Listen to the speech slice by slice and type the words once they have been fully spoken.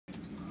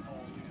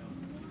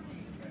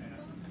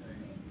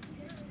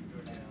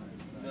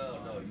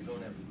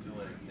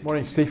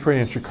Morning, Steve Free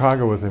in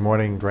Chicago with the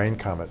morning grain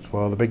comments.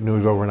 Well, the big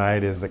news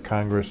overnight is that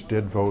Congress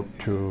did vote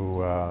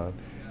to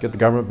get the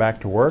government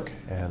back to work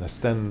and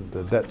extend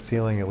the debt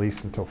ceiling at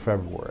least until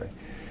February.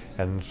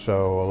 And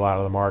so a lot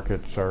of the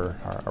markets are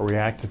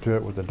reacting to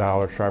it with the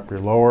dollar sharply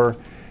lower,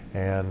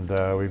 and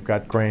we've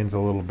got grains a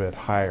little bit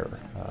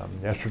higher.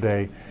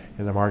 Yesterday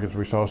in the markets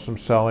we saw some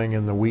selling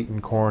in the wheat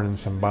and corn and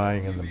some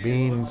buying in the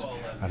beans.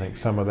 I think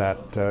some of that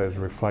is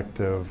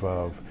reflective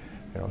of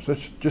so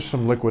it's just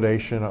some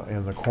liquidation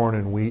in the corn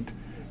and wheat,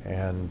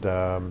 and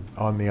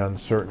on the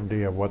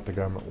uncertainty of what the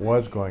government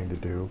was going to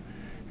do.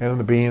 And in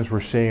the beans, we're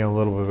seeing a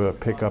little bit of a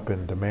pickup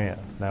in demand.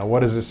 Now, what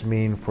does this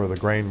mean for the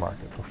grain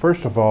market? Well,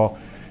 first of all,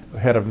 the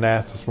head of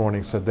NASS this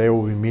morning said they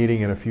will be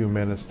meeting in a few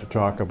minutes to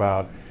talk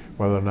about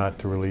whether or not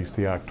to release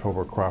the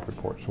October crop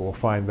report. So we'll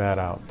find that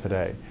out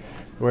today.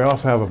 We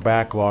also have a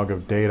backlog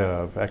of data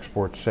of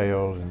export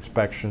sales,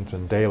 inspections,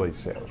 and daily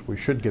sales. We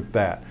should get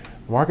that.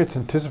 The market's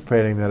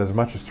anticipating that as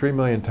much as 3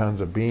 million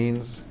tons of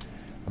beans,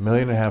 1.5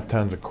 million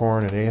tons of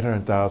corn, and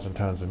 800,000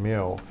 tons of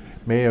meal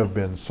may have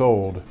been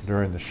sold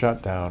during the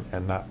shutdown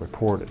and not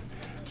reported.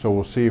 So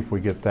we'll see if we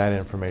get that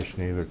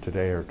information either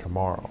today or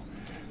tomorrow.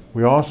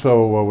 We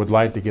also would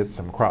like to get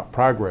some crop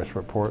progress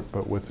report,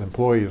 but with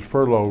employees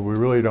furloughed, we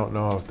really don't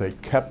know if they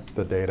kept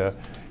the data,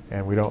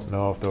 and we don't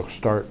know if they'll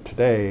start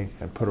today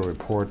and put a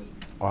report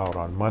out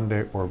on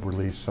Monday or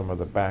release some of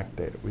the back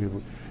data. We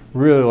would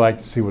really like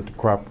to see what the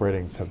crop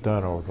ratings have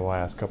done over the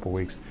last couple of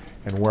weeks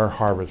and where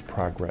harvest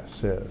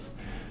progress is.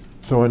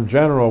 So in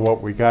general,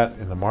 what we got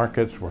in the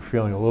markets, we're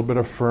feeling a little bit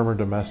of firmer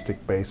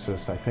domestic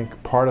basis. I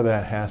think part of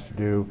that has to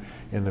do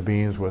in the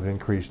beans with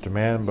increased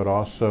demand, but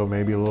also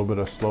maybe a little bit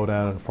of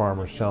slowdown in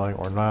farmer selling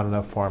or not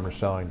enough farmer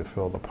selling to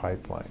fill the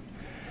pipeline.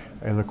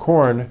 In the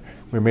corn,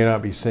 we may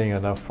not be seeing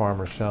enough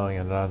farmer selling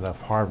and not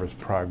enough harvest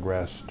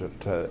progress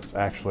to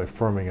actually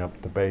firming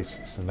up the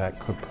basis, and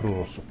that could put a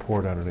little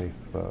support underneath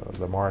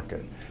the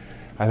market.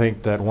 I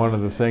think that one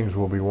of the things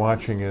we'll be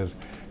watching is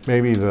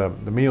maybe the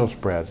meal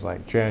spreads,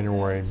 like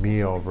January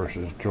meal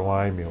versus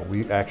July meal.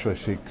 We actually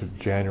see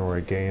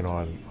January gain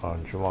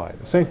on July.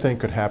 The same thing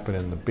could happen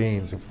in the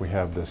beans if we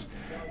have this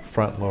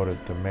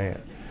front-loaded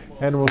demand.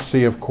 And we'll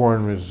see if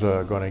corn is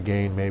going to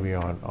gain maybe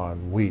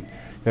on wheat.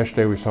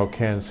 Yesterday we saw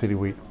Kansas City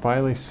wheat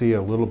finally see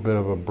a little bit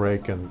of a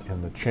break in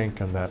the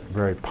chink in that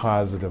very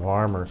positive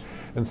armor.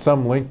 And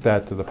some link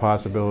that to the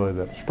possibility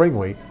that spring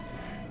wheat,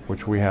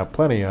 which we have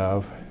plenty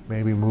of,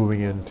 may be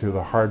moving into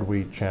the hard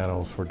wheat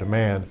channels for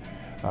demand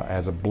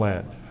as a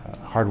blend.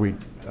 Hard wheat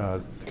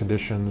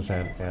conditions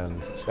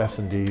and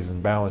S&Ds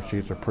and balance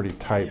sheets are pretty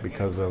tight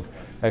because of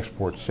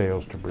export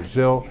sales to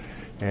Brazil.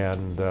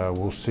 And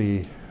we'll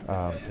see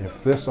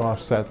if this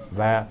offsets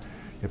that.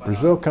 If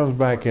Brazil comes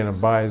back in and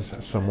buys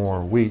some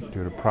more wheat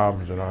due to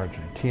problems in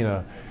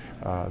Argentina,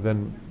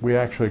 then we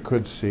actually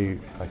could see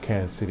a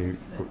Kansas City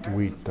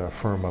wheat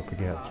firm up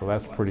again. So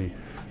that's pretty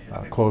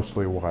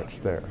closely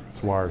watched there.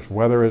 As far as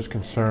weather is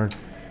concerned,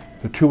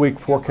 the 2-week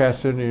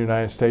forecast in the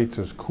United States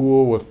is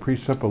cool with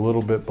precip a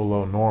little bit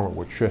below normal,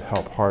 which should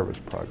help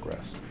harvest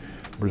progress.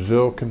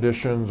 Brazil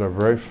conditions are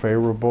very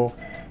favorable.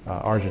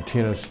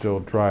 Argentina is still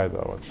dry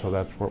though, and so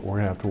that's what we're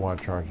going to have to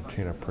watch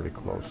Argentina pretty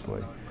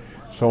closely.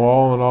 So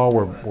all in all,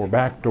 we're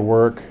back to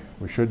work.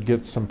 We should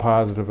get some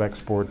positive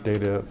export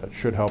data that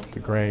should help the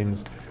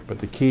grains, but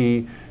the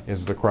key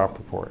is the crop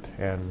report.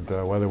 And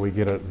whether we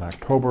get it in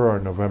October or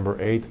November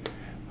 8th,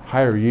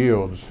 higher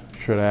yields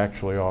should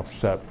actually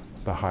offset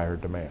the higher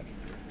demand.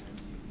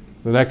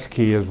 The next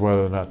key is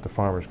whether or not the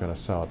farmer is going to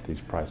sell at these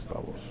price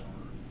levels.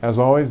 As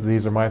always,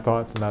 these are my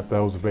thoughts and not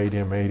those of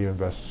ADM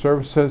Investor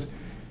Services,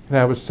 and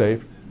have a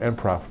safe and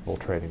profitable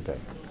trading day.